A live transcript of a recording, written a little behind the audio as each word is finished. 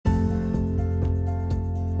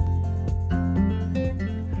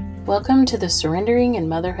Welcome to the Surrendering and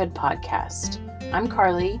Motherhood podcast. I'm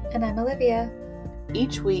Carly. And I'm Olivia.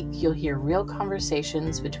 Each week, you'll hear real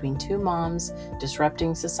conversations between two moms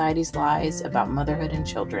disrupting society's lies about motherhood and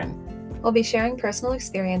children. We'll be sharing personal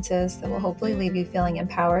experiences that will hopefully leave you feeling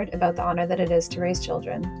empowered about the honor that it is to raise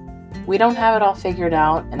children. We don't have it all figured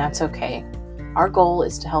out, and that's okay. Our goal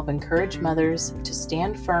is to help encourage mothers to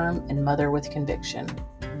stand firm and mother with conviction.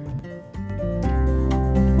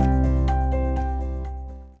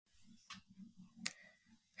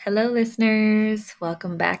 Hello, listeners.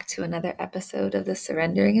 Welcome back to another episode of the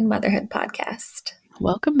Surrendering and Motherhood podcast.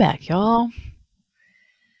 Welcome back, y'all.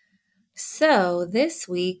 So this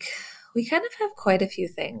week, we kind of have quite a few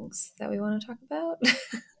things that we want to talk about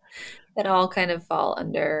that all kind of fall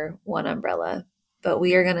under one umbrella. But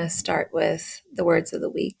we are going to start with the words of the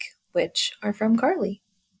week, which are from Carly.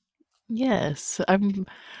 Yes, I'm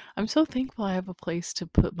so thankful I have a place to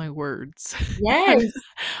put my words. Yes.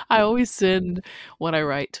 I always send what I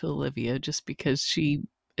write to Olivia just because she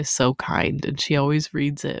is so kind and she always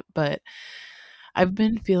reads it. But I've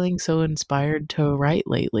been feeling so inspired to write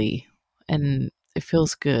lately, and it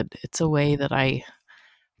feels good. It's a way that I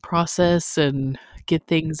process and get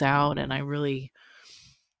things out, and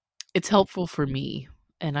it's helpful for me,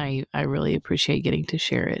 and I really appreciate getting to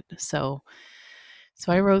share it. So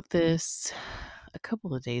I wrote this a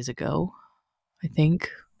couple of days ago, I think.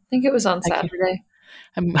 I think it was on Saturday.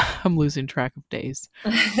 I'm losing track of days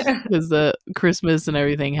because the Christmas and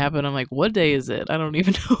everything happened. I'm like, what day is it? I don't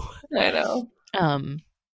even know. I know.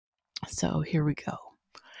 So here we go.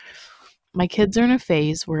 My kids are in a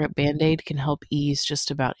phase where a Band-Aid can help ease just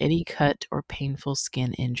about any cut or painful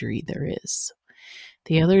skin injury there is.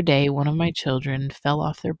 The other day, one of my children fell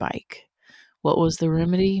off their bike. What was the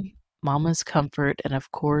remedy? Mama's comfort and, of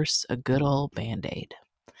course, a good old Band-Aid.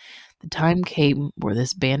 The time came where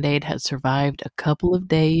this Band-Aid had survived a couple of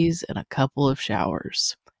days and a couple of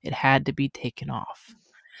showers. It had to be taken off.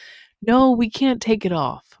 No, we can't take it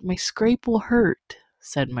off. My scrape will hurt,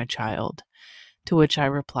 said my child, to which I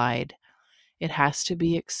replied, it has to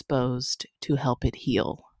be exposed to help it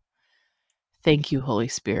heal. Thank you, Holy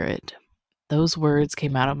Spirit. Those words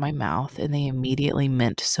came out of my mouth, and they immediately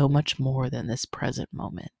meant so much more than this present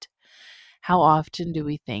moment. How often do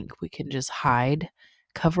we think we can just hide,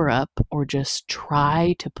 cover up, or just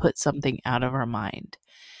try to put something out of our mind?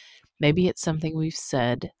 Maybe it's something we've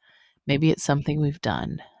said. Maybe it's something we've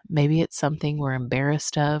done. Maybe it's something we're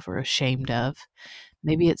embarrassed of or ashamed of.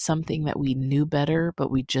 Maybe it's something that we knew better, but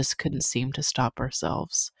we just couldn't seem to stop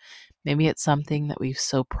ourselves. Maybe it's something that we've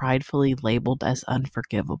so pridefully labeled as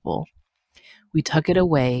unforgivable. We tuck it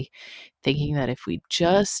away, thinking that if we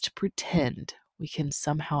just pretend, we can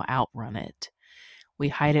somehow outrun it. We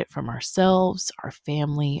hide it from ourselves, our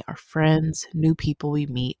family, our friends, new people we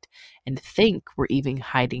meet, and think we're even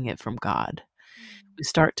hiding it from God. We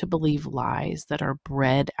start to believe lies that are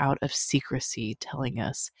bred out of secrecy, telling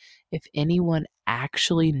us if anyone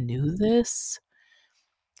actually knew this,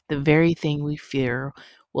 the very thing we fear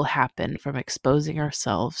will happen from exposing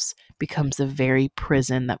ourselves becomes the very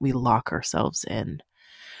prison that we lock ourselves in.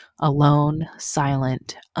 Alone,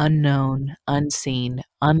 silent, unknown, unseen,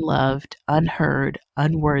 unloved, unheard,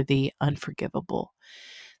 unworthy, unforgivable.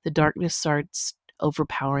 The darkness starts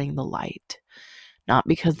overpowering the light, not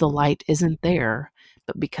because the light isn't there,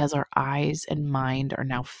 but because our eyes and mind are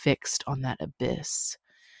now fixed on that abyss.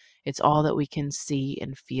 It's all that we can see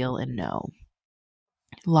and feel and know.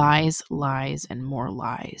 Lies, lies, and more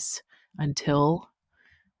lies, until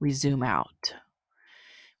we zoom out.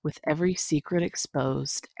 With every secret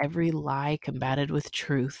exposed, every lie combated with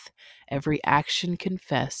truth, every action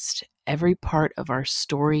confessed, every part of our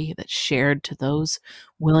story that's shared to those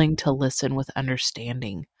willing to listen with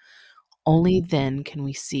understanding, only then can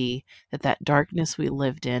we see that darkness we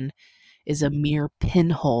lived in is a mere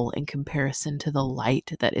pinhole in comparison to the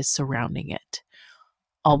light that is surrounding it.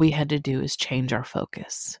 All we had to do is change our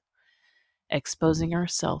focus. Exposing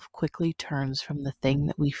ourselves quickly turns from the thing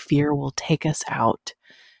that we fear will take us out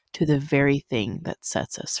to the very thing that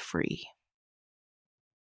sets us free.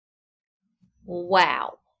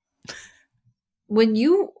 Wow. When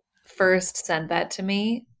you first sent that to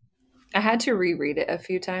me, I had to reread it a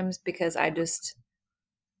few times because I've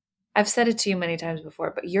said it to you many times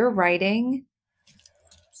before, but your writing,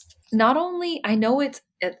 not only, I know it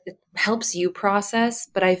helps you process,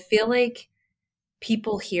 but I feel like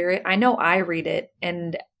people hear it. I know I read it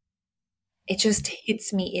and it just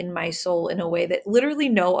hits me in my soul in a way that literally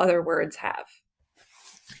no other words have.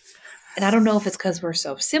 And I don't know if it's because we're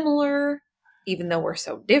so similar, even though we're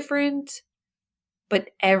so different, but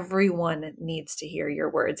everyone needs to hear your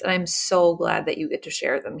words. And I'm so glad that you get to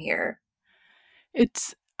share them here.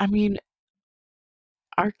 I mean,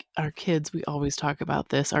 our kids, we always talk about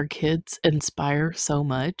this. Our kids inspire so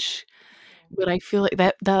much, but I feel like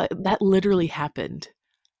that literally happened.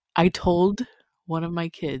 I told one of my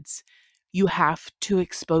kids, "You have to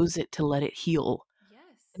expose it to let it heal." Yes.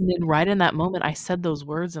 And then right in that moment, I said those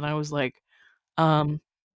words and I was like, um,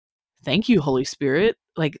 "Thank you, Holy Spirit."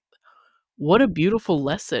 Like, what a beautiful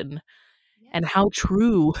lesson, and Yes. how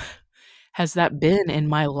true has that been in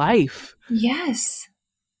my life? Yes.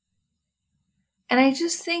 And I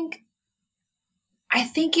think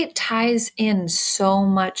it ties in so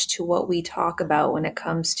much to what we talk about when it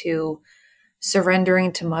comes to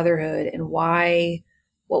surrendering to motherhood and why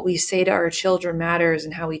what we say to our children matters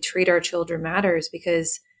and how we treat our children matters,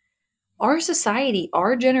 because our society,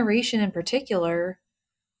 our generation in particular,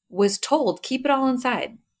 was told keep it all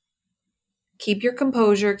inside. Keep your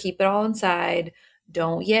composure, keep it all inside.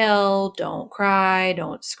 Don't yell, don't cry,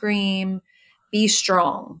 don't scream. Be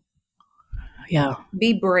strong, Yeah,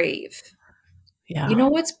 be brave. You yeah, know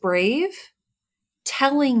what's brave?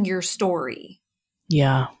 Telling your story,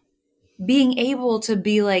 yeah, being able to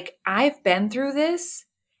be like, I've been through this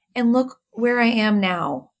and look where I am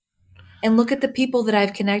now. And look at the people that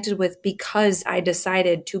I've connected with because I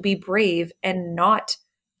decided to be brave and not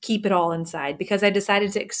keep it all inside, because I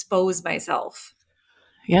decided to expose myself.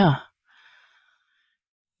 yeah.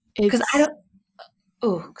 Because I It's don't,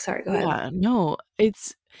 oh, sorry, go ahead. yeah, no,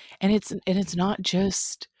 it's not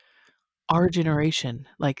just our generation.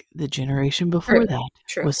 Like, the generation before True, that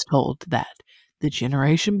true. was told that. The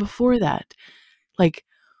generation before that. Like,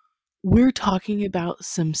 we're talking about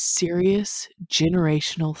some serious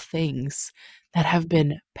generational things that have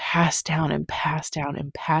been passed down and passed down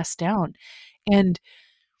and passed down. And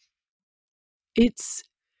it's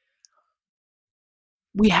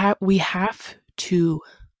we have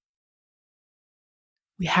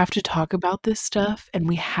to talk about this stuff, and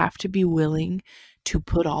we have to be willing to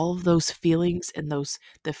put all of those feelings and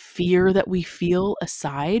the fear that we feel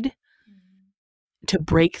aside, to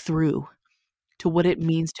break through to what it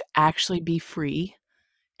means to actually be free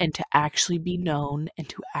and to actually be known and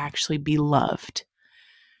to actually be loved.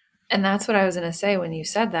 And that's what I was going to say when you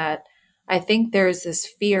said that. I think there's this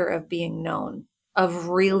fear of being known, of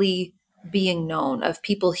really being known, of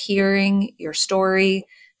people hearing your story,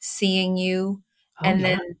 seeing you. Oh And yeah,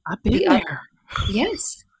 then I've been the other, there.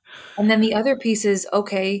 yes. And then the other piece is,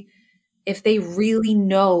 okay, if they really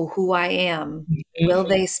know who I am, Mhm. will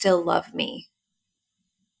they still love me?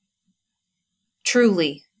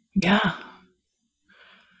 Truly. Yeah.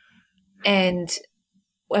 And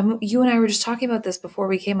when you and I were just talking about this before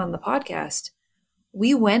we came on the podcast.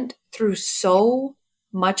 We went through so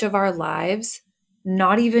much of our lives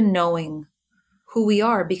not even knowing who we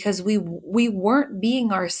are, because we weren't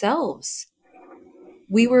being ourselves.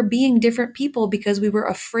 We were being different people because we were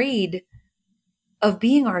afraid of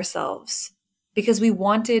being ourselves, because we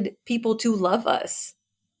wanted people to love us.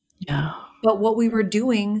 Yeah. But what we were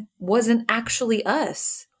doing wasn't actually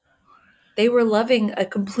us. They were loving a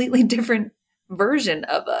completely different version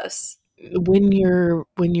of us. When your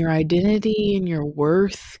identity and your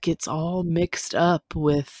worth gets all mixed up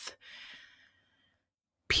with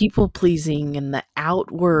people pleasing and the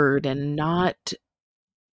outward and not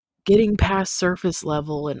getting past surface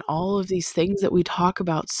level and all of these things that we talk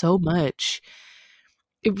about so much,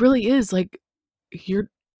 it really is like you're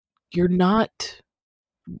not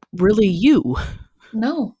really you.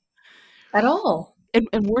 No, at all. And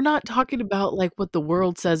we're not talking about like what the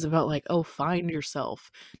world says about like, oh, find yourself.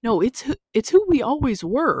 No, it's who we always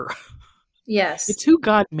were. Yes. It's who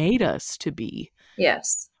God made us to be.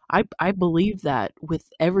 Yes. I believe that with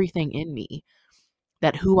everything in me,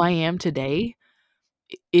 that who I am today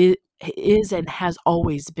is and has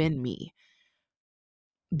always been me.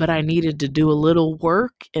 But I needed to do a little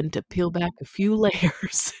work and to peel back a few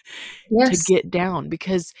layers to Yes. get down,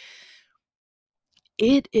 because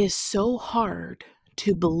it is so hard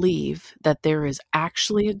to believe that there is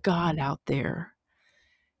actually a God out there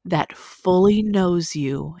that fully knows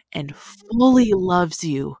you and fully loves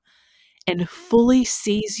you and fully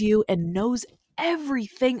sees you and knows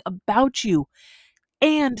everything about you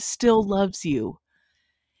and still loves you,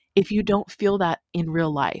 if you don't feel that in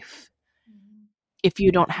real life. If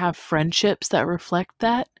you don't have friendships that reflect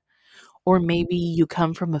that, or maybe you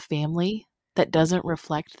come from a family that doesn't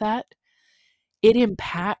reflect that, it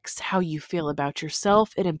impacts how you feel about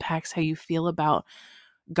yourself. It impacts how you feel about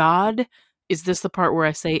God. Is this the part where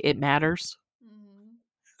I say it matters?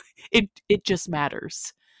 It just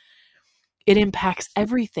matters. It impacts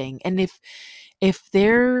everything. And if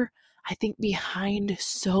they're, I think, behind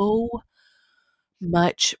so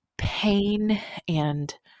much pain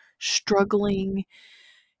and struggling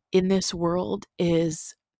in this world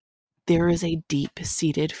is there is a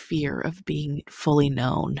deep-seated fear of being fully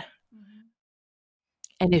known.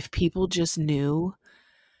 And if people just knew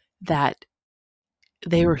that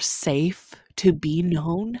they were safe to be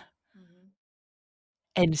known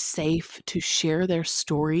and safe to share their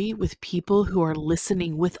story with people who are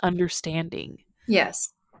listening with understanding,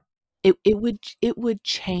 Yes. it would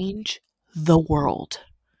change the world.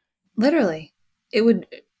 Literally. It would,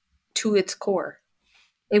 to its core.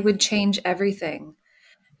 It would change everything.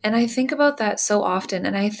 And I think about that so often.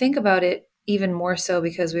 And I think about it even more so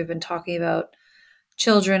because we've been talking about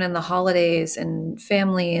children and the holidays and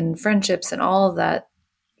family and friendships and all of that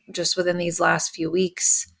just within these last few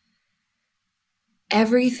weeks.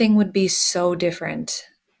 Everything would be so different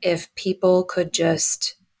if people could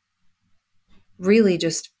just really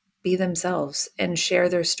just be themselves and share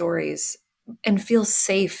their stories and feel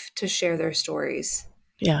safe to share their stories.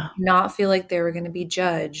 Yeah. Not feel like they were going to be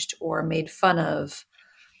judged or made fun of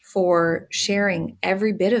for sharing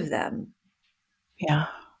every bit of them. Yeah.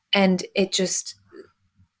 And it just,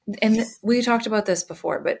 and we talked about this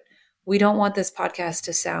before, but we don't want this podcast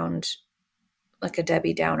to sound like a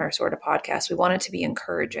Debbie Downer sort of podcast. We want it to be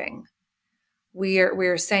encouraging.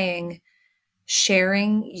 We're saying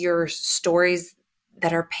sharing your stories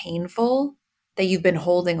that are painful, that you've been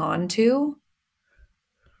holding on to,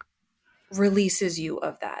 releases you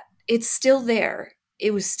of that. It's still there.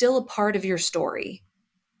 It was still a part of your story,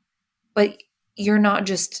 but you're not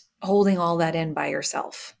just holding all that in by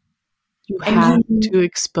yourself. You have to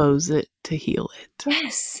expose it to heal it.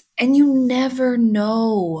 Yes. And you never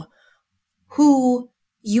know who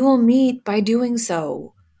you will meet by doing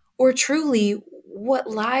so, or truly what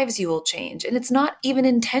lives you will change. And it's not even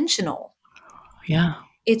intentional. Yeah.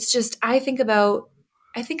 It's just, I think about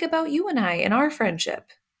you and I and our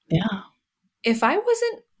friendship. Yeah. If I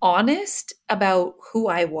wasn't honest about who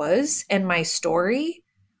I was and my story,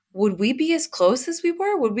 would we be as close as we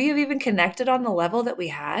were? Would we have even connected on the level that we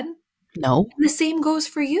had? No. And the same goes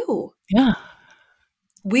for you. Yeah.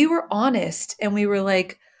 We were honest and we were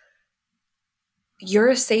like, you're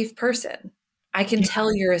a safe person. I can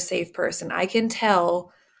tell you're a safe person. I can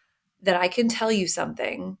tell that I can tell you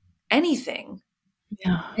something, anything.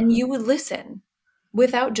 Yeah. And you would listen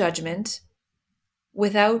without judgment,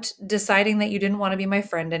 without deciding that you didn't want to be my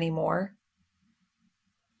friend anymore.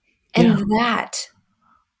 And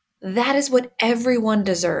that is what everyone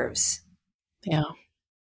deserves. Yeah.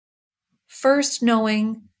 First,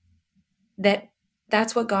 knowing that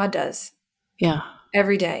that's what God does. Yeah.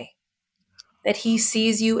 Every day. That he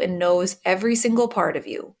sees you and knows every single part of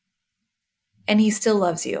you. And he still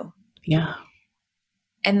loves you. Yeah.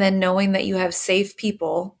 And then knowing that you have safe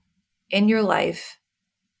people in your life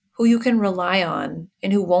who you can rely on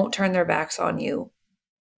and who won't turn their backs on you.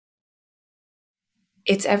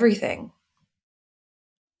 It's everything.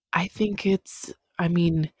 I think it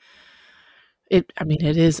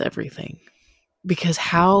is everything. Because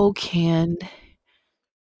how can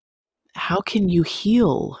you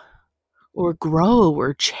heal or grow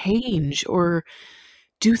or change or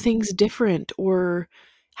do things different, or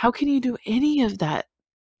how can you do any of that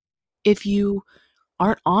if you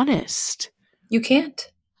aren't honest? You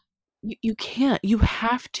can't. You can't. You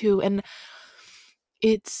have to. And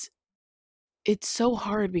it's so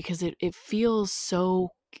hard because it feels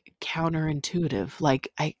so counterintuitive. Like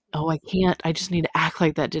I can't. I just need to act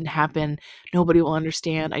like that didn't happen. Nobody will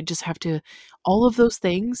understand. I just have to. All of those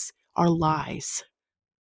things are lies.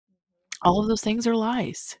 All of those things are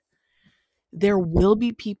lies. There will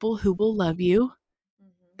be people who will love you.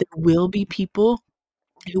 There will be people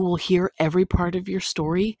who will hear every part of your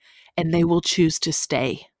story and they will choose to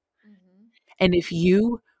stay. And if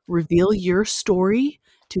you reveal your story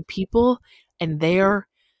to people and they're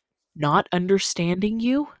not understanding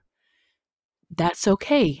you, that's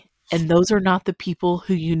okay. And those are not the people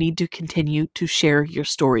who you need to continue to share your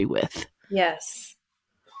story with. Yes.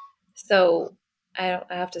 So I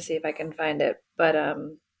have to see if I can find it, but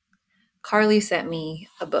Carly sent me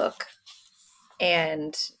a book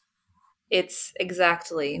and it's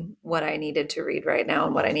exactly what I needed to read right now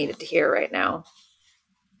and what I needed to hear right now.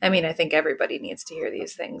 I mean, I think everybody needs to hear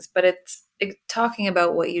these things, but it's talking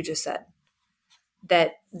about what you just said,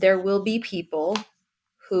 that there will be people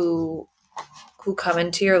who come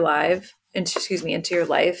into your life, into your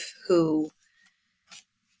life, who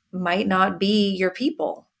might not be your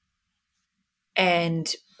people.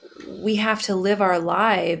 And we have to live our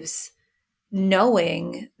lives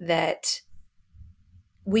knowing that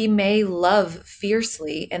we may love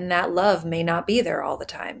fiercely and that love may not be there all the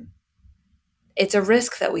time. It's a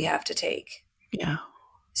risk that we have to take. Yeah.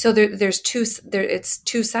 So it's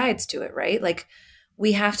two sides to it, right? Like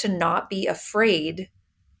we have to not be afraid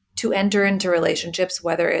to enter into relationships,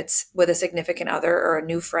 whether it's with a significant other or a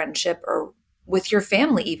new friendship or with your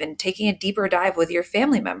family, even taking a deeper dive with your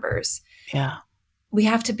family members. Yeah. We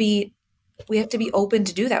have to be open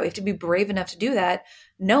to do that. We have to be brave enough to do that,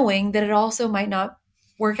 knowing that it also might not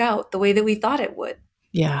work out the way that we thought it would.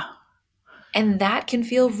 Yeah. And that can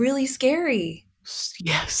feel really scary.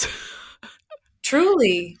 Yes.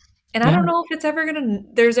 Truly. And I Yeah. don't know if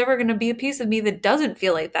there's ever gonna be a piece of me that doesn't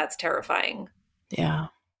feel like that's terrifying. Yeah.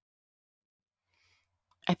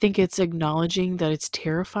 I think it's acknowledging that it's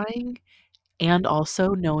terrifying and also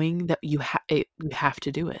knowing that you have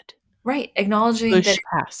to do it. Right. Acknowledging Push that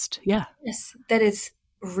past. Yeah. yes, that it's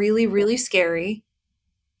really, really scary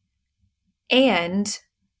and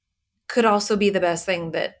could also be the best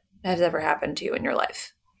thing that has ever happened to you in your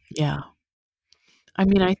life. Yeah. I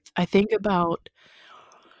mean, I think about,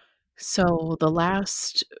 so the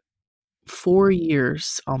last 4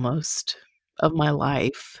 years almost of my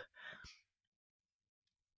life,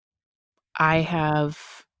 I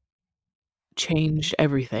have changed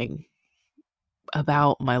everything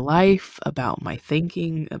about my life, about my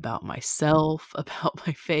thinking, about myself, about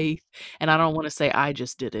my faith. And I don't want to say I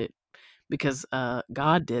just did it, because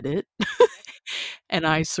God did it. And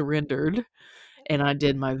I surrendered and I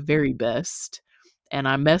did my very best. And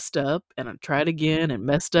I messed up and I tried again and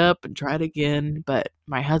messed up and tried again. But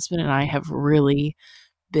my husband and I have really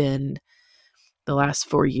been, the last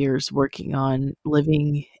 4 years, working on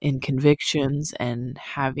living in convictions and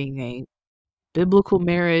having a biblical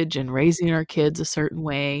marriage and raising our kids a certain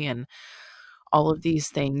way and all of these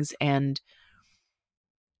things. And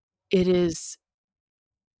it is,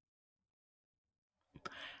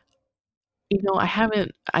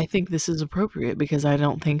 I think this is appropriate because I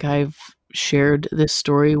don't think I've shared this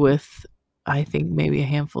story with, I think, maybe a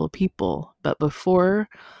handful of people. But before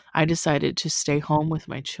I decided to stay home with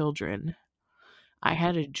my children, I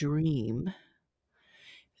had a dream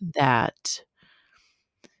that,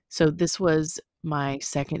 so this was, my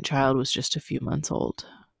second child was just a few months old.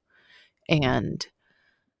 And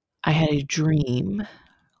I had a dream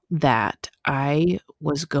that I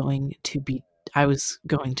was going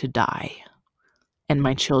to die, and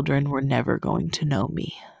my children were never going to know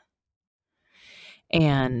me.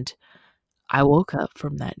 And I woke up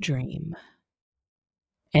from that dream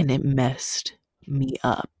and it messed me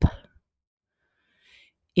up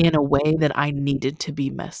in a way that I needed to be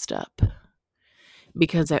messed up.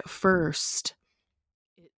 Because at first,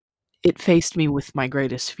 it faced me with my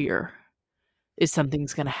greatest fear, is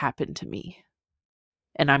something's going to happen to me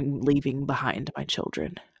and I'm leaving behind my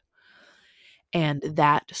children. And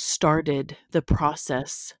that started the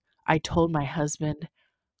process. I told my husband,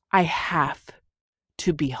 I have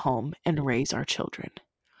to be home and raise our children.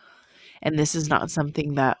 And this is not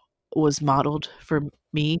something that was modeled for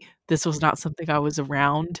me. This was not something I was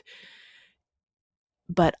around.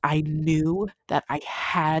 But I knew that I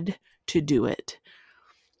had to do it.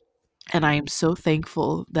 And I am so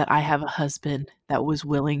thankful that I have a husband that was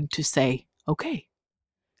willing to say, okay,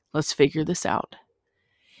 let's figure this out.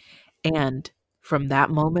 And from that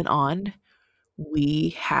moment on,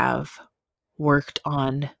 we have worked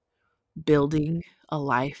on building a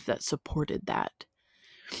life that supported that.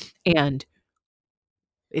 And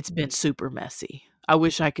it's been super messy. I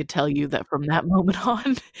wish I could tell you that from that moment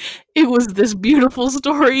on, it was this beautiful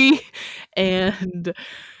story, and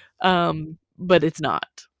but it's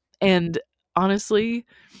not. And honestly,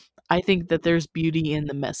 I think that there's beauty in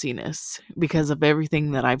the messiness because of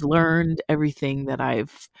everything that I've learned, everything that I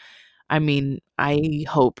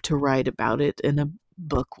hope to write about it in a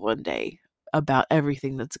book one day, about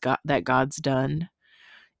everything that God's done.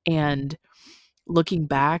 And looking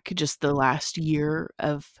back, just the last year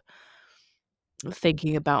of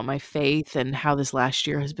thinking about my faith and how this last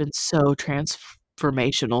year has been so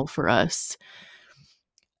transformational for us,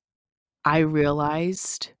 I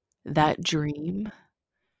realized that dream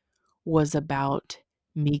was about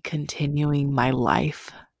me continuing my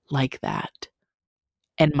life like that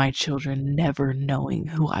and my children never knowing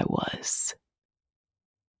who I was.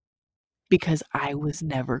 Because I was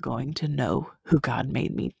never going to know who God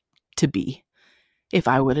made me to be if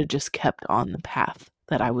I would have just kept on the path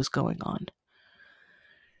that I was going on.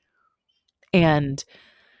 And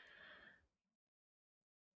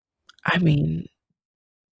I mean,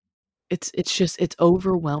 it's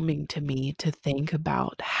overwhelming to me to think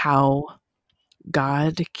about how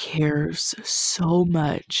God cares so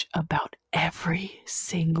much about every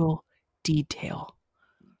single detail.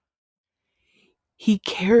 He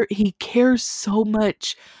cares so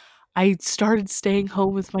much. I started staying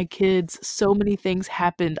home with my kids. So many things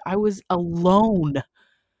happened. I was alone.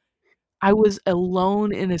 I was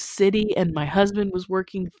alone in a city and my husband was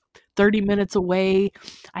working 30 minutes away.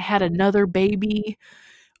 I had another baby.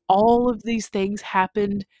 All of these things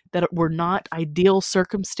happened that were not ideal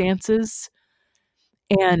circumstances.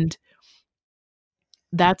 And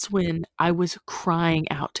that's when I was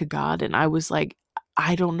crying out to God and I was like,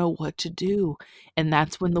 I don't know what to do. And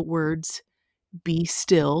that's when the words, "Be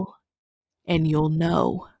still and you'll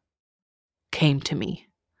know," came to me.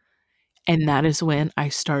 And that is when I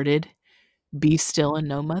started Be Still and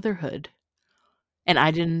Know Motherhood. And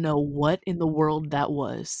I didn't know what in the world that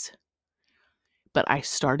was. But I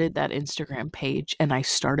started that Instagram page and I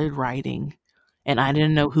started writing. And I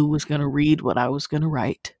didn't know who was going to read what I was going to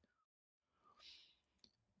write.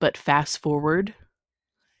 But fast forward,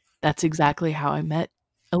 that's exactly how I met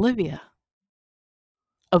Olivia.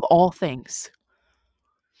 Of all things.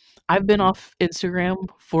 I've been off Instagram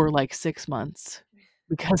for like 6 months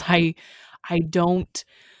because I don't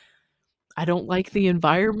like the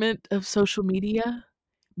environment of social media,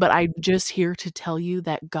 but I'm just here to tell you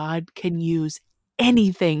that God can use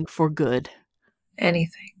anything for good.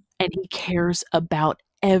 Anything. And he cares about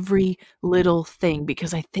every little thing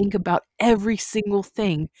because I think about every single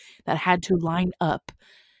thing that had to line up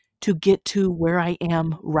to get to where I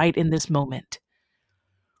am right in this moment.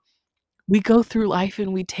 We go through life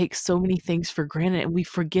and we take so many things for granted and we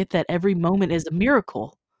forget that every moment is a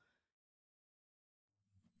miracle.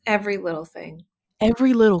 Every little thing.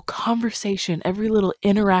 Every little conversation, every little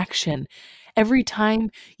interaction, every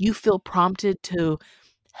time you feel prompted to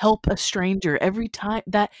help a stranger, every time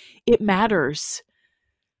that it matters.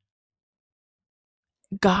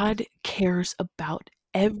 God cares about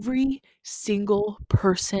every single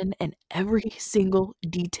person and every single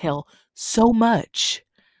detail so much.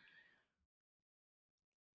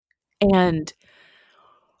 And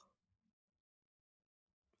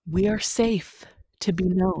we are safe to be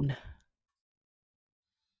known.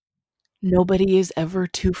 Nobody is ever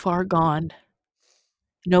too far gone.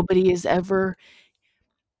 Nobody is ever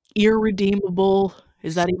irredeemable.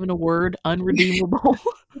 Is that even a word? Unredeemable?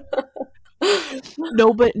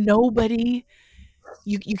 Nobody.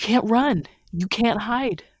 You can't run. You can't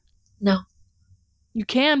hide. No. You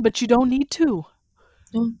can, but you don't need to.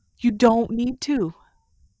 No. You don't need to.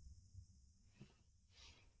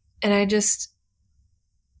 And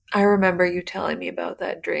I remember you telling me about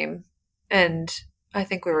that dream, and I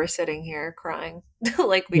think we were sitting here crying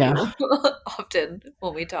like we do often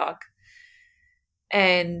when we talk.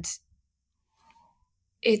 And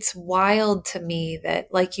it's wild to me that,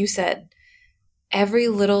 like you said, every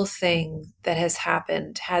little thing that has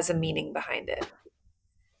happened has a meaning behind it.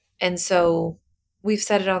 And so we've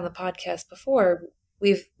said it on the podcast before.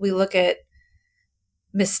 We look at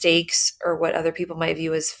mistakes or what other people might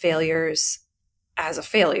view as failures as a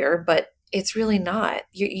failure, but it's really not.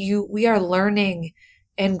 We are learning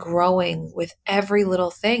and growing with every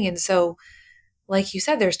little thing. And so, like you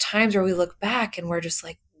said, there's times where we look back and we're just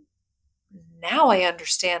like, now I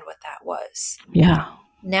understand what that was. Yeah.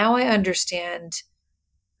 Now I understand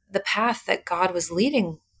the path that God was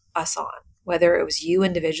leading us on, whether it was you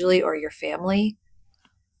individually or your family.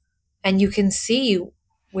 And you can see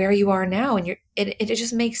where you are now, and it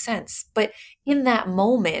just makes sense. But in that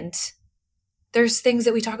moment, there's things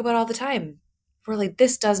that we talk about all the time. We're like,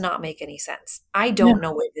 this does not make any sense. I don't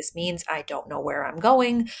know what this means. I don't know where I'm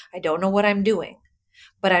going. I don't know what I'm doing.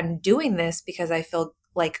 But I'm doing this because I feel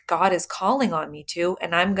like God is calling on me to,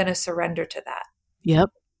 and I'm going to surrender to that. Yep.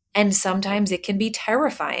 And sometimes it can be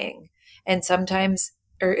terrifying. And sometimes,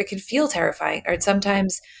 or it can feel terrifying. Or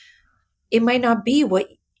sometimes it might not be what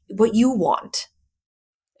you want.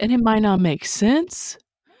 And it might not make sense.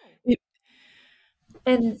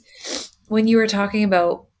 And when you were talking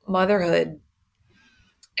about motherhood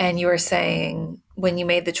and you were saying when you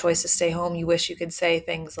made the choice to stay home, you wish you could say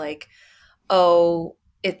things like, oh,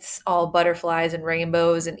 it's all butterflies and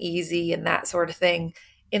rainbows and easy and that sort of thing.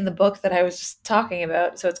 In the book that I was just talking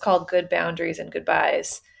about, so it's called Good Boundaries and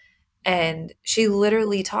Goodbyes. And she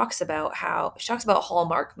literally talks about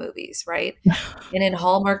Hallmark movies, right? And in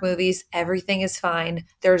Hallmark movies, everything is fine.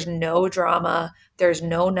 There's no drama. There's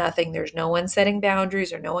no nothing. There's no one setting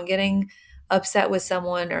boundaries or no one getting upset with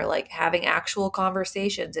someone or like having actual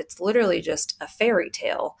conversations. It's literally just a fairy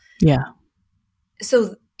tale. Yeah.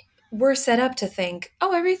 So we're set up to think,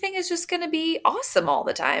 oh, everything is just going to be awesome all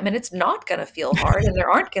the time. And it's not going to feel hard. And there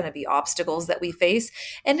aren't going to be obstacles that we face.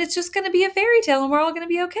 And it's just going to be a fairy tale and we're all going to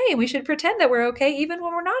be okay. And we should pretend that we're okay even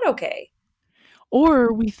when we're not okay.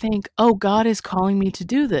 Or we think, oh, God is calling me to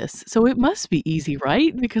do this. So it must be easy,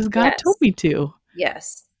 right? Because God told me to.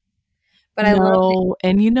 Yes. But I love it.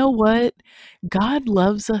 And you know what? God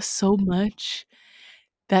loves us so much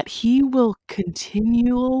that he will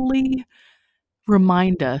continually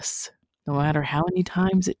remind us, no matter how many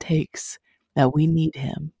times it takes, that we need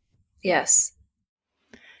him. Yes.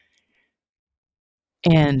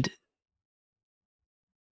 And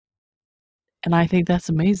I think that's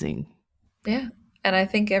amazing. Yeah. And I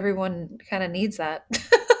think everyone kind of needs that.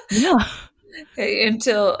 Yeah.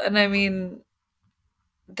 And I mean,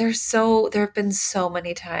 there have been so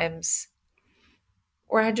many times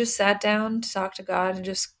where I just sat down to talk to God and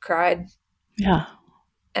just cried. Yeah.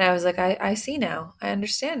 And I was like, I see now. I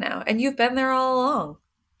understand now. And you've been there all along.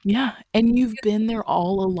 Yeah. And you've been there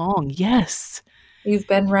all along. Yes. You've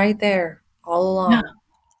been right there all along. Yeah.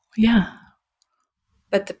 Yeah.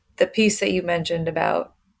 But the piece that you mentioned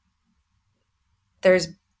about there's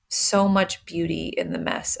so much beauty in the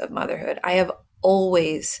mess of motherhood. I have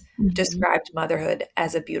always described motherhood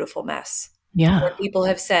as a beautiful mess. Yeah. Where people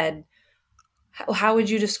have said, how would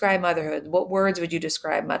you describe motherhood? What words would you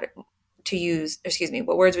describe what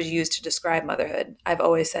words would you use to describe motherhood? I've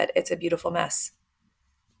always said it's a beautiful mess.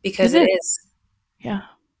 Because it is. Yeah.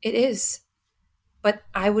 It is. But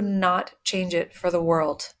I would not change it for the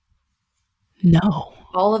world. No.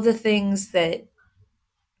 All of the things that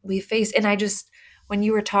we face, and when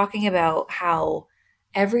you were talking about how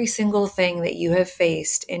every single thing that you have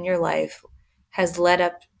faced in your life has led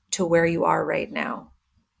up to where you are right now.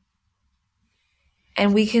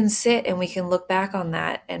 And we can sit and we can look back on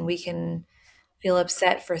that and we can feel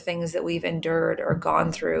upset for things that we've endured or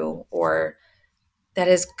gone through or that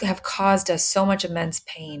have caused us so much immense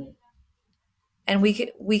pain. And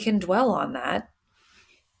we can dwell on that,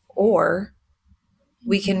 or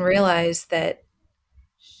we can realize that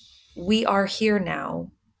we are here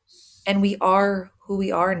now and we are who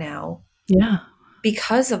we are now. Yeah.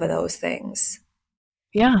 Because of those things.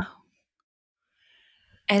 Yeah.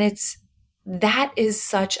 And that is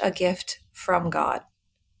such a gift from God.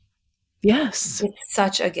 Yes. It's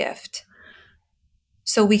such a gift.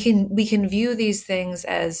 So we can view these things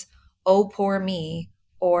as, oh, poor me,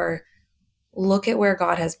 or look at where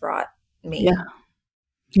God has brought me. Yeah.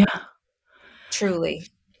 Yeah. Truly.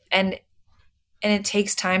 And it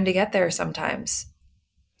takes time to get there sometimes.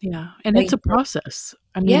 Yeah. And it's a process.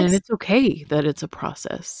 I mean, Yes. and it's okay that it's a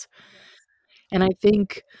process. And I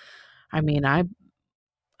think,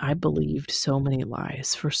 I believed so many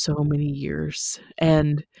lies for so many years.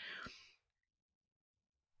 And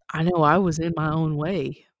I know I was in my own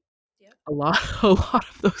way a lot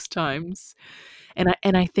of those times. And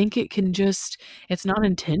I think it can it's not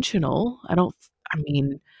intentional. I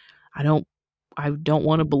don't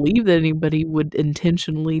want to believe that anybody would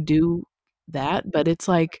intentionally do that, but it's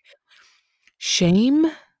like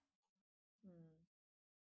shame,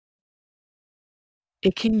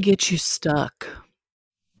 it can get you stuck.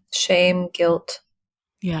 Shame, guilt.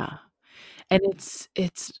 Yeah. And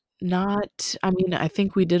it's not, I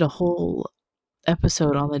think we did a whole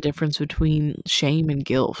episode on the difference between shame and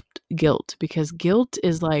guilt, because guilt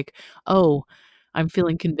is like, oh, I'm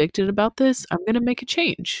feeling convicted about this, I'm going to make a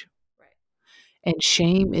change. Right. And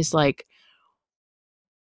shame is like,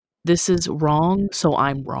 this is wrong, so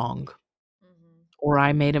I'm wrong. Or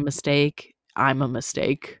I made a mistake, I'm a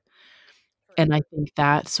mistake. And I think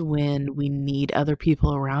that's when we need other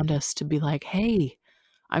people around us to be like, hey,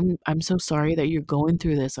 I'm so sorry that you're going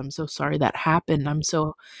through this. I'm so sorry that happened. I'm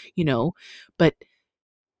so, but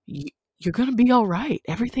you're going to be all right.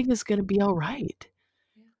 Everything is going to be all right.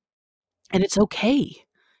 Yeah. And it's okay.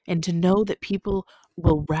 And to know that people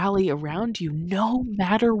will rally around you no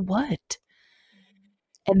matter what.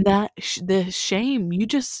 And that the shame,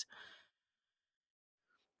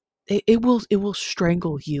 it will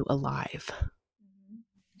strangle you alive.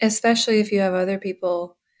 Especially if you have other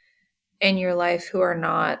people in your life who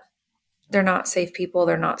they're not safe people,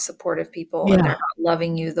 they're not supportive people, Yeah. and they're not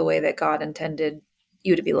loving you the way that God intended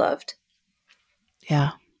you to be loved.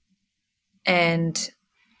 Yeah. And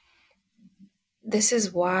this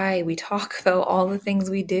is why we talk about all the things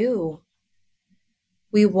we do.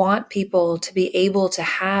 We want people to be able to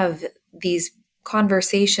have these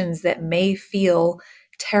conversations that may feel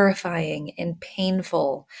terrifying and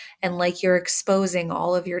painful and like you're exposing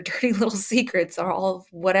all of your dirty little secrets or all of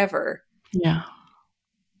whatever. Yeah.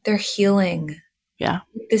 They're healing. Yeah.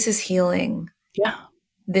 This is healing. Yeah.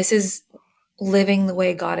 This is living the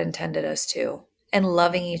way God intended us to and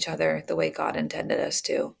loving each other the way God intended us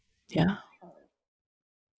to. Yeah.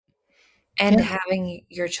 And having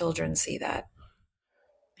your children see that.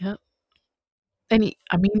 Yep. And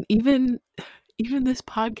even this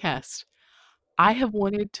podcast, I have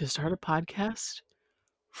wanted to start a podcast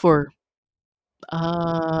for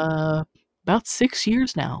about 6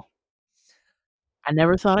 years now. I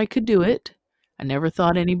never thought I could do it. I never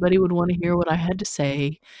thought anybody would want to hear what I had to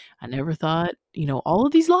say. I never thought, all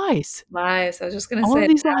of these lies. Lies. I was just going to All say, of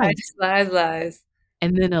these I lies. just lies.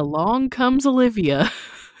 And then along comes Olivia.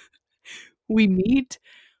 We meet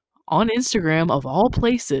on Instagram, of all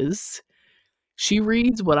places. She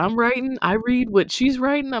reads what I'm writing. I read what she's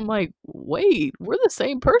writing. I'm like, wait, we're the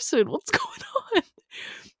same person. What's going on?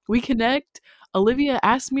 We connect. Olivia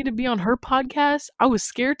asked me to be on her podcast. I was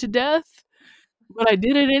scared to death, but I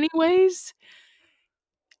did it anyways.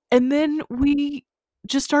 And then we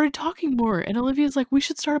just started talking more. And Olivia's like, we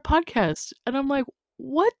should start a podcast. And I'm like,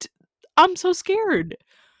 what? I'm so scared.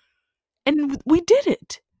 And we did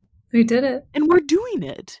it. We did it. And we're doing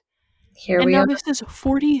it. Here and we now are. This is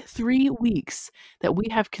 43 weeks that we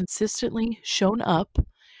have consistently shown up,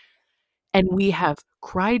 and we have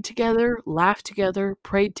cried together, laughed together,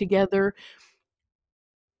 prayed together,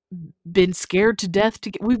 been scared to death.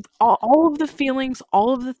 We've all of the feelings,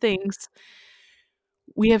 all of the things.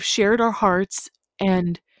 We have shared our hearts,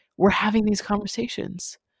 and we're having these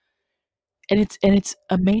conversations, and it's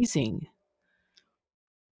amazing.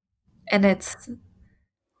 And it's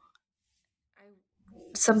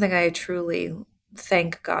something I truly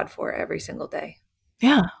thank God for every single day.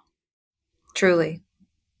 Yeah. Truly.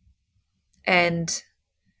 And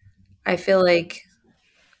I feel like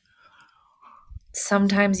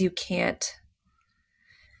sometimes you can't,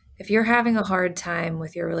 if you're having a hard time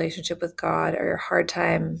with your relationship with God or a hard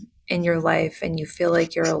time in your life and you feel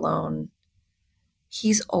like you're alone,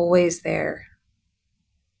 He's always there.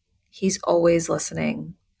 He's always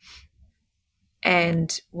listening.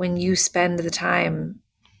 And when you spend the time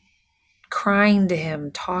crying to Him,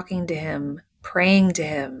 talking to Him, praying to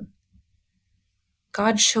Him,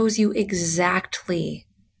 God shows you exactly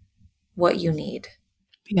what you need.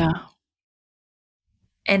 Yeah.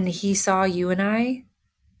 And He saw you and I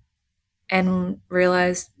and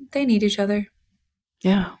realized they need each other.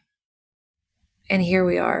 Yeah. And here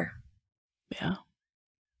we are. Yeah.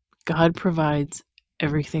 God provides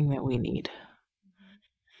everything that we need.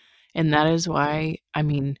 And that is why,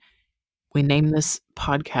 we name this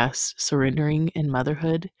podcast Surrendering in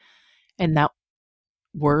Motherhood. And that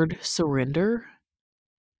word surrender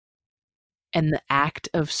and the act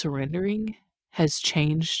of surrendering has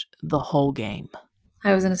changed the whole game.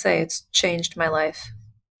 I was going to say, it's changed my life.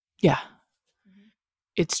 Yeah.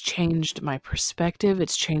 It's changed my perspective.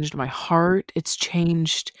 It's changed my heart. It's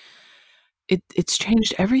changed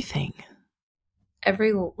everything.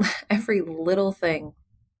 Every little thing.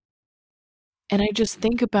 And I just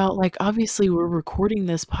think about, obviously we're recording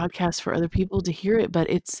this podcast for other people to hear it, but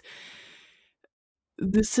I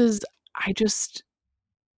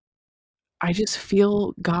just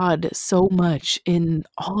feel God so much in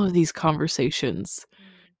all of these conversations.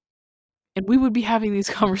 And we would be having these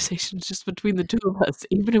conversations just between the two of us,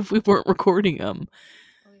 even if we weren't recording them.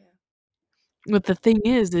 Oh, yeah. But the thing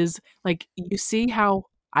is, you see how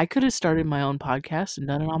I could have started my own podcast and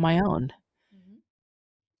done it on my own. Mm-hmm.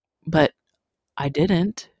 But I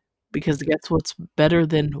didn't, because guess what's better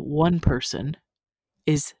than one person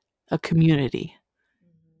is a community.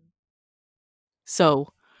 Mm-hmm.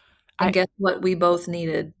 So, and guess what we both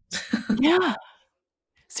needed? Yeah.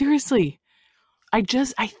 Seriously. I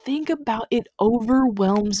think about it,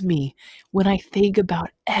 overwhelms me when I think about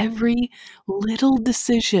every little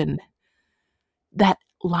decision that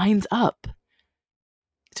lines up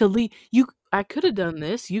to lead. I could have done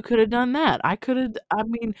this. You could have done that. I could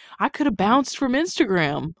have bounced from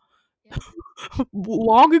Instagram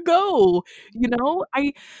long ago.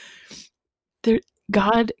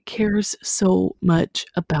 God cares so much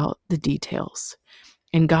about the details,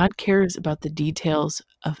 and God cares about the details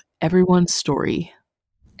of everyone's story.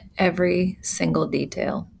 Every single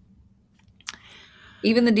detail.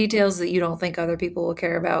 Even the details that you don't think other people will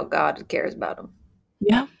care about, God cares about them.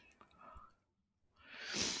 Yeah.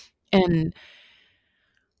 And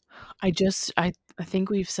I think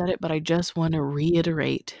we've said it, but I just want to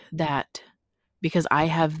reiterate that, because I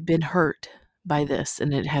have been hurt by this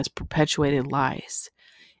and it has perpetuated lies,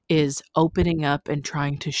 is opening up and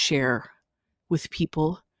trying to share with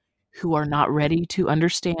people who are not ready to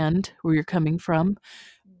understand where you're coming from.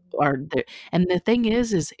 And the thing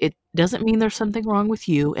is it doesn't mean there's something wrong with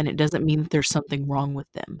you, and it doesn't mean there's something wrong with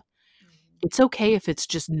them. It's okay if it's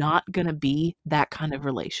just not going to be that kind of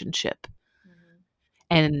relationship.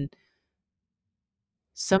 And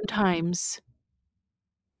sometimes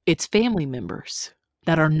it's family members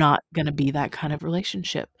that are not going to be that kind of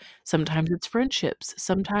relationship. Sometimes it's friendships.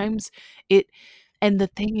 Sometimes and the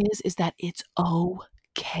thing is that it's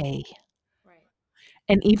okay. Right.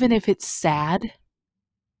 And even if it's sad,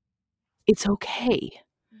 it's okay.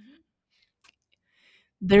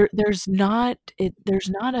 there's not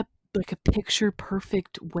a like a picture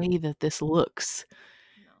perfect way that this looks,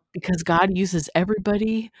 No. because God uses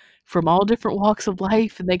everybody from all different walks of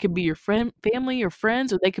life, and they could be your friend, family, or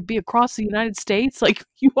friends, or they could be across the United States, like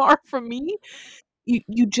you are from me.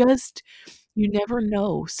 You never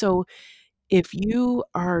know. So if you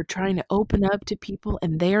are trying to open up to people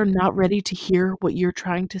and they are not ready to hear what you're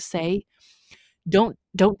trying to say, don't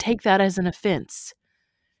take that as an offense.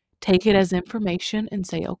 Take it as information and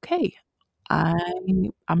say, okay,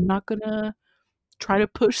 I'm not gonna try to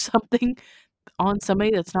push something on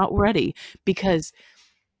somebody that's not ready, because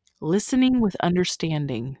listening with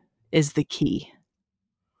understanding is the key.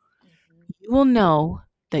 You will know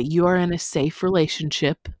that you are in a safe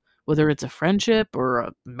relationship, whether it's a friendship or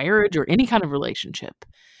a marriage or any kind of relationship,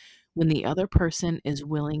 when the other person is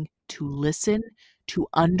willing to listen, to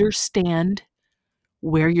understand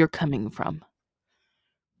where you're coming from.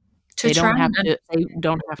 To try and They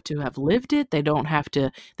don't have to have lived it. They don't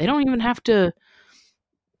even have to,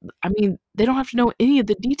 I mean, they don't have to know any of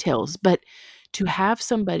the details, but to have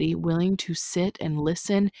somebody willing to sit and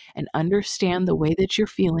listen and understand the way that you're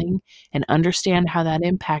feeling and understand how that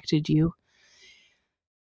impacted you,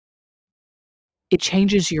 it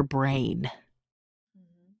changes your brain.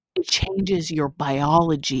 It changes your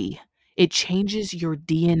biology. It changes your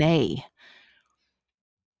DNA.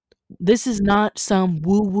 This is not some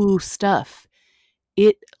woo-woo stuff.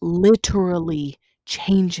 It literally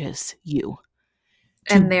changes you.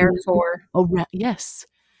 and therefore Yes.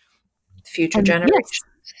 future And generations.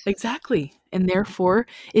 yes, exactly. And therefore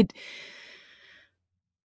it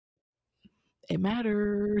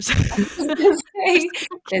matters.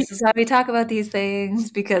 This is why we talk about these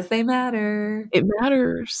things, because they matter. It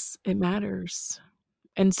matters. It matters.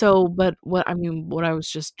 And so, but what I was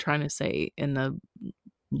just trying to say in the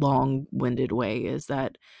long-winded way is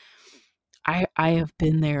that I have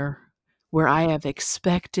been there where I have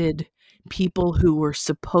expected people who were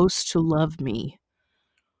supposed to love me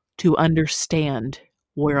to understand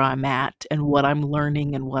where I'm at and what I'm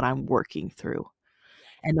learning and what I'm working through.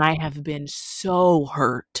 And I have been so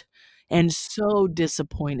hurt and so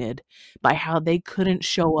disappointed by how they couldn't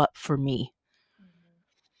show up for me.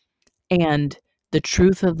 And the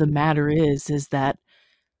truth of the matter is that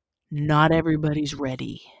not everybody's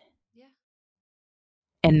ready. Yeah.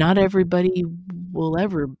 And not everybody will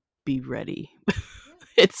ever be ready.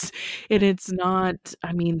 It's not,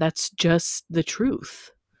 that's just the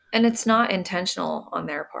truth. And it's not intentional on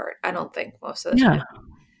their part, I don't think, most of the Yeah.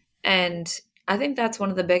 time. And I think that's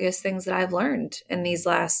one of the biggest things that I've learned in these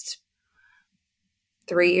last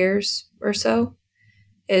 3 years or so,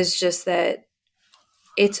 is just that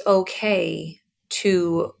it's okay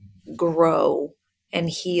to grow and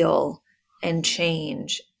heal and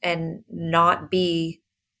change and not be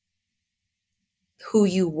who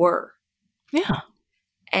you were. Yeah.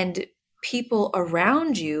 And people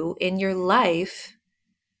around you in your life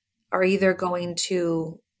are either going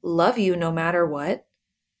to love you no matter what,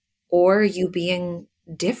 or you being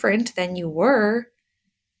different than you were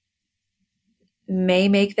may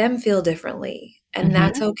make them feel differently. And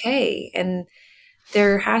that's okay. And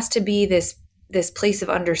there has to be this place of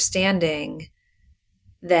understanding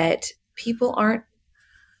that people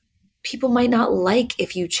might not like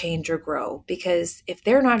if you change or grow, because if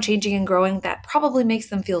they're not changing and growing, that probably makes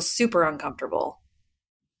them feel super uncomfortable.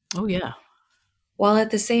 Oh, yeah. While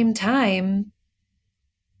at the same time,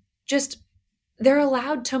 just they're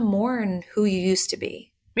allowed to mourn who you used to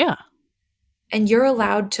be. Yeah. And you're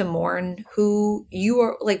allowed to mourn who you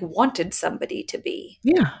are, like, wanted somebody to be.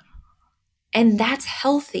 Yeah. And that's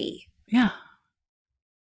healthy. Yeah.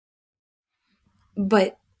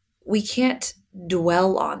 But we can't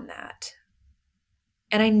dwell on that.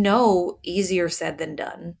 And I know easier said than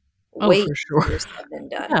done. Way for sure. easier said than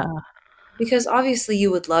done. Yeah. Because obviously you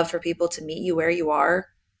would love for people to meet you where you are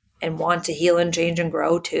and want to heal and change and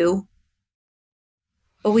grow too.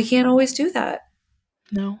 But we can't always do that.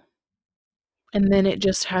 No. And then it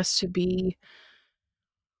just has to be,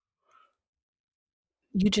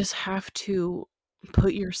 you just have to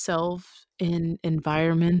put yourself in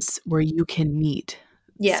environments where you can meet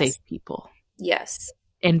safe people. Yes.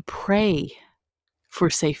 And pray for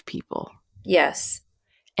safe people. Yes.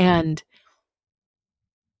 And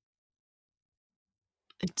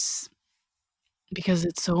it's because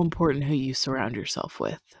it's so important who you surround yourself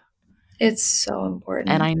with. It's so important.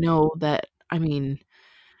 And I know that,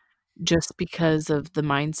 just because of the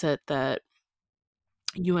mindset that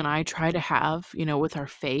you and I try to have, with our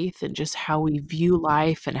faith and just how we view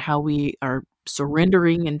life and how we are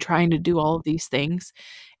surrendering and trying to do all of these things,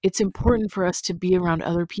 it's important for us to be around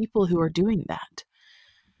other people who are doing that.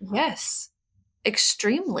 Yes.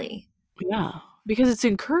 extremely. Yeah, because it's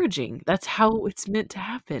encouraging. That's how it's meant to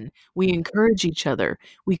happen. We encourage each other.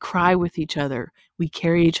 We cry with each other. We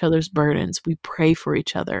carry each other's burdens. We pray for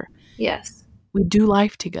each other. Yes. We do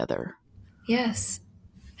life together. Yes.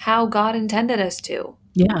 How God intended us to.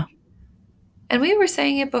 Yeah. And we were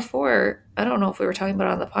saying it before. I don't know if we were talking about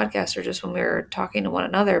it on the podcast or just when we were talking to one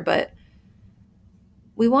another, but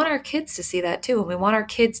we want our kids to see that too. And we want our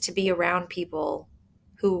kids to be around people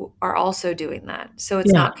who are also doing that. So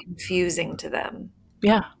it's Yeah. not confusing to them.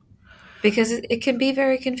 Yeah. Because it can be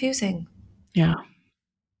very confusing. Yeah.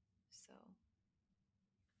 So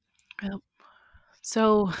Yep.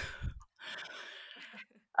 So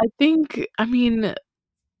I think, I mean,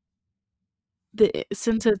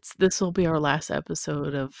 since this will be our last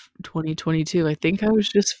episode of 2022, I think I was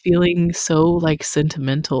just feeling so like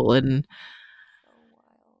sentimental, and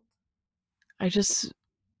wild.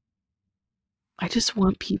 I just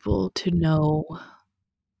want people to know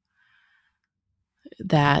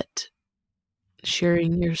that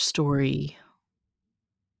sharing your story,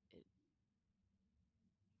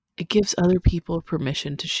 it gives other people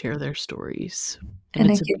permission to share their stories, and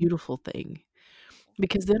And it's it a can, beautiful thing,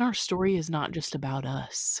 because then our story is not just about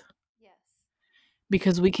us. yes.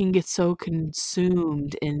 Because we can get so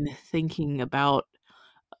consumed in thinking about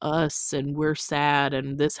us, and we're sad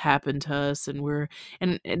and this happened to us, and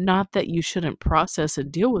and not that you shouldn't process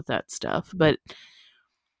and deal with that stuff, but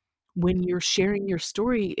when you're sharing your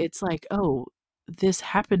story, it's like, oh, this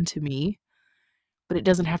happened to me, but it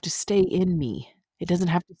doesn't have to stay in me. It doesn't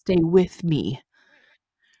have to stay with me.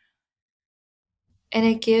 And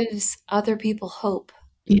it gives other people hope.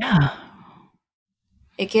 Yeah.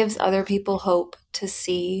 It gives other people hope to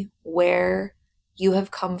see where you have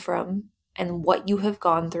come from and what you have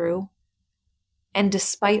gone through. And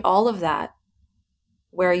despite all of that,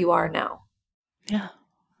 where you are now. Yeah.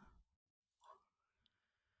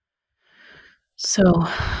 So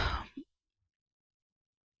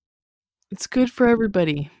it's good for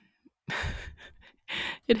everybody.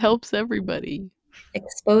 It helps everybody.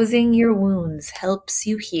 Exposing your wounds helps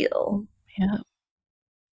you heal. Yeah.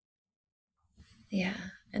 Yeah.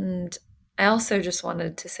 And I also just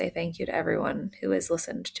wanted to say thank you to everyone who has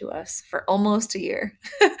listened to us for almost a year.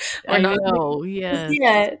 We're I not know. Yes.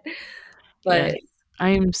 yet, but Yes.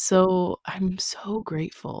 I'm so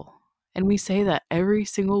grateful. And we say that every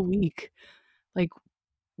single week. Like,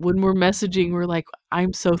 when we're messaging, we're like,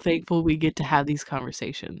 I'm so thankful we get to have these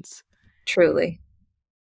conversations. truly.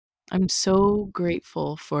 I'm so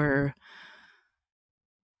grateful for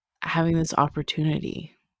having this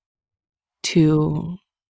opportunity to,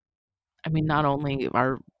 I mean, not only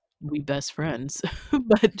are we best friends,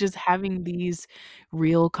 but just having these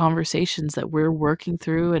real conversations that we're working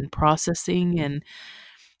through and processing, and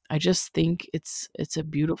I just think it's a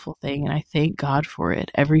beautiful thing, and I thank God for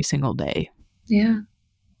it every single day. Yeah,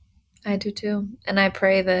 I do too. And I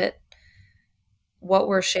pray that what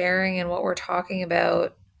we're sharing and what we're talking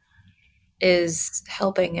about is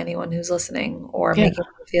helping anyone who's listening or Yeah. making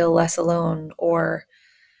them feel less alone or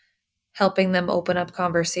helping them open up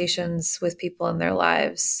conversations with people in their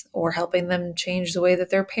lives or helping them change the way that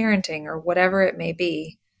they're parenting or whatever it may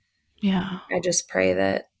be. Yeah. I just pray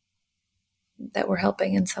that we're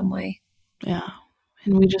helping in some way. Yeah.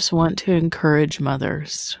 And we just want to encourage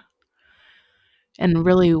mothers. And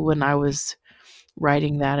really, when I was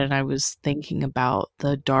writing that and I was thinking about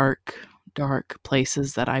the dark, dark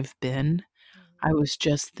places that I've been, I was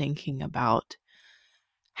just thinking about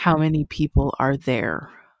how many people are there.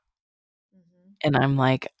 And I'm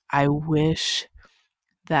like, I wish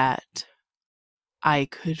that I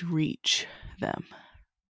could reach them.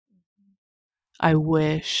 I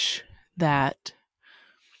wish that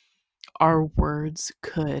our words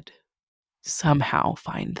could somehow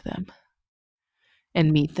find them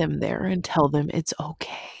and meet them there and tell them it's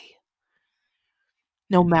okay.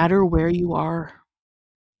 No matter where you are,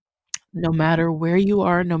 no matter where you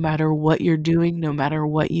are, no matter what you're doing, no matter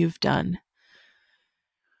what you've done,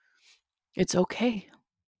 it's okay.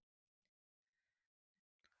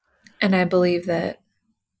 And I believe that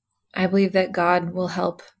God will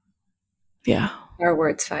help Yeah. our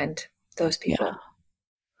words find those people. Yeah.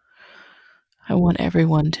 I want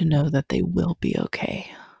everyone to know that they will be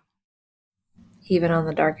okay. Even on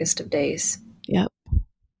the darkest of days. Yep.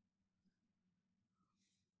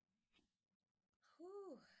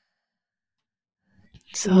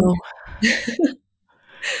 So, Do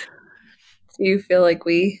you feel like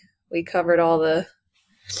we covered all the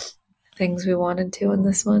things we wanted to in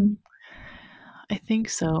this one? I think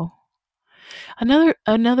so.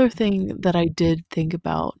 Another thing that I did think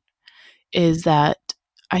about is that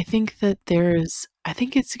I think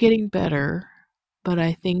it's getting better but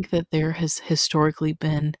I think that there has historically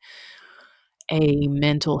been a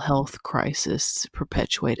mental health crisis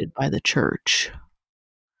perpetuated by the church.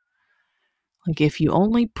 Like, if you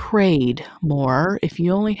only prayed more, if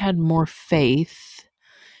you only had more faith,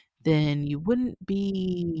 then you wouldn't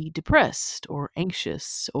be depressed or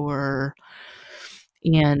anxious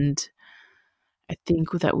and I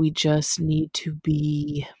think that we just need to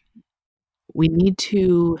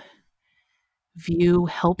view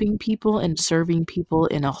helping people and serving people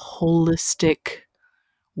in a holistic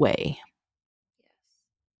way.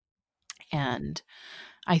 And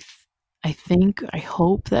I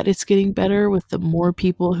hope that it's getting better with the more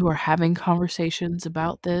people who are having conversations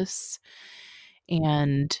about this.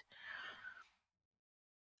 And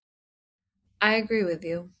I agree with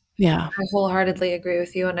you. yeah, I wholeheartely agree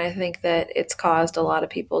with you. And I think that it's caused a lot of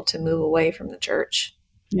people to move away from the church.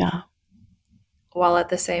 yeah, While at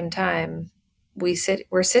the same time, we're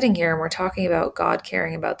sitting here and we're talking about God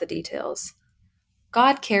caring about the details.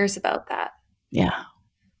 God cares about that. yeah,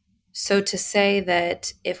 So to say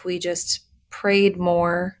that if we just prayed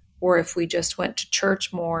more or if we just went to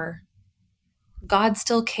church more, God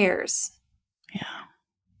still cares yeah,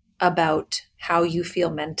 about how you feel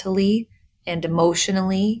mentally and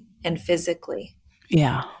emotionally and physically.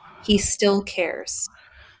 yeah, He still cares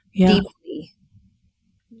yeah, deeply.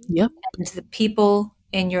 yep. And the people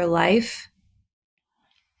in your life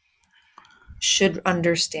should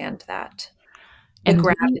understand that, the And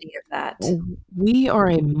gravity of that. we are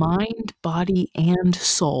a mind, body, and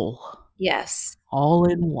soul Yes. all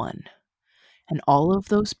in one. And all of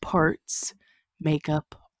those parts make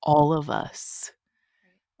up all of us.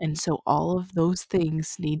 And so all of those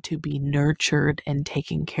things need to be nurtured and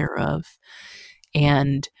taken care of.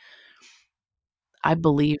 And I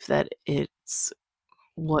believe that it's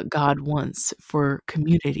what God wants for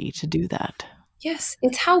community to do that. Yes,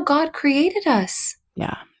 it's how God created us.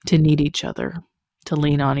 Yeah, to need each other, to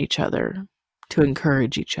lean on each other, to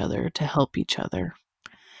encourage each other, to help each other.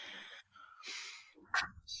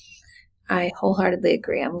 I wholeheartedly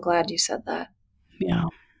agree. I'm glad you said that. Yeah.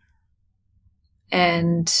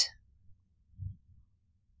 And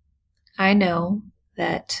I know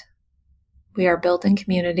that we are building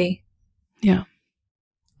community. Yeah.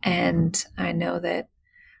 And I know that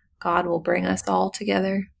God will bring us all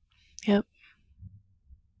together. Yep.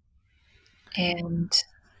 And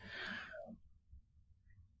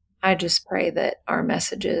I just pray that our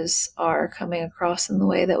messages are coming across in the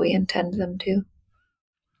way that we intend them to.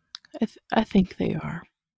 I think they are.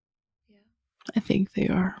 I think they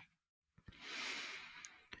are.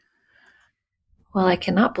 Well, I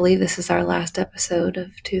cannot believe this is our last episode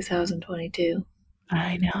of 2022.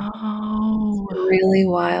 I know. It's really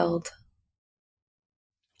wild.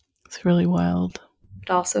 It's really wild.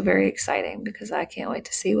 But also very exciting because I can't wait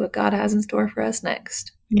to see what God has in store for us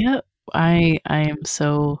next. Yep. I am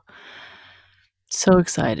so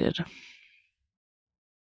excited.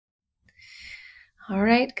 All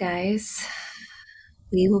right, guys.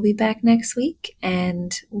 We will be back next week,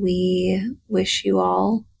 and we wish you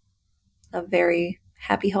all a very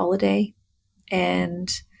happy holiday and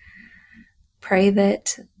pray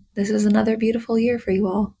that this is another beautiful year for you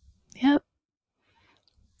all. Yep.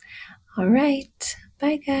 All right.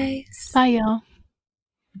 Bye, guys. Bye, y'all.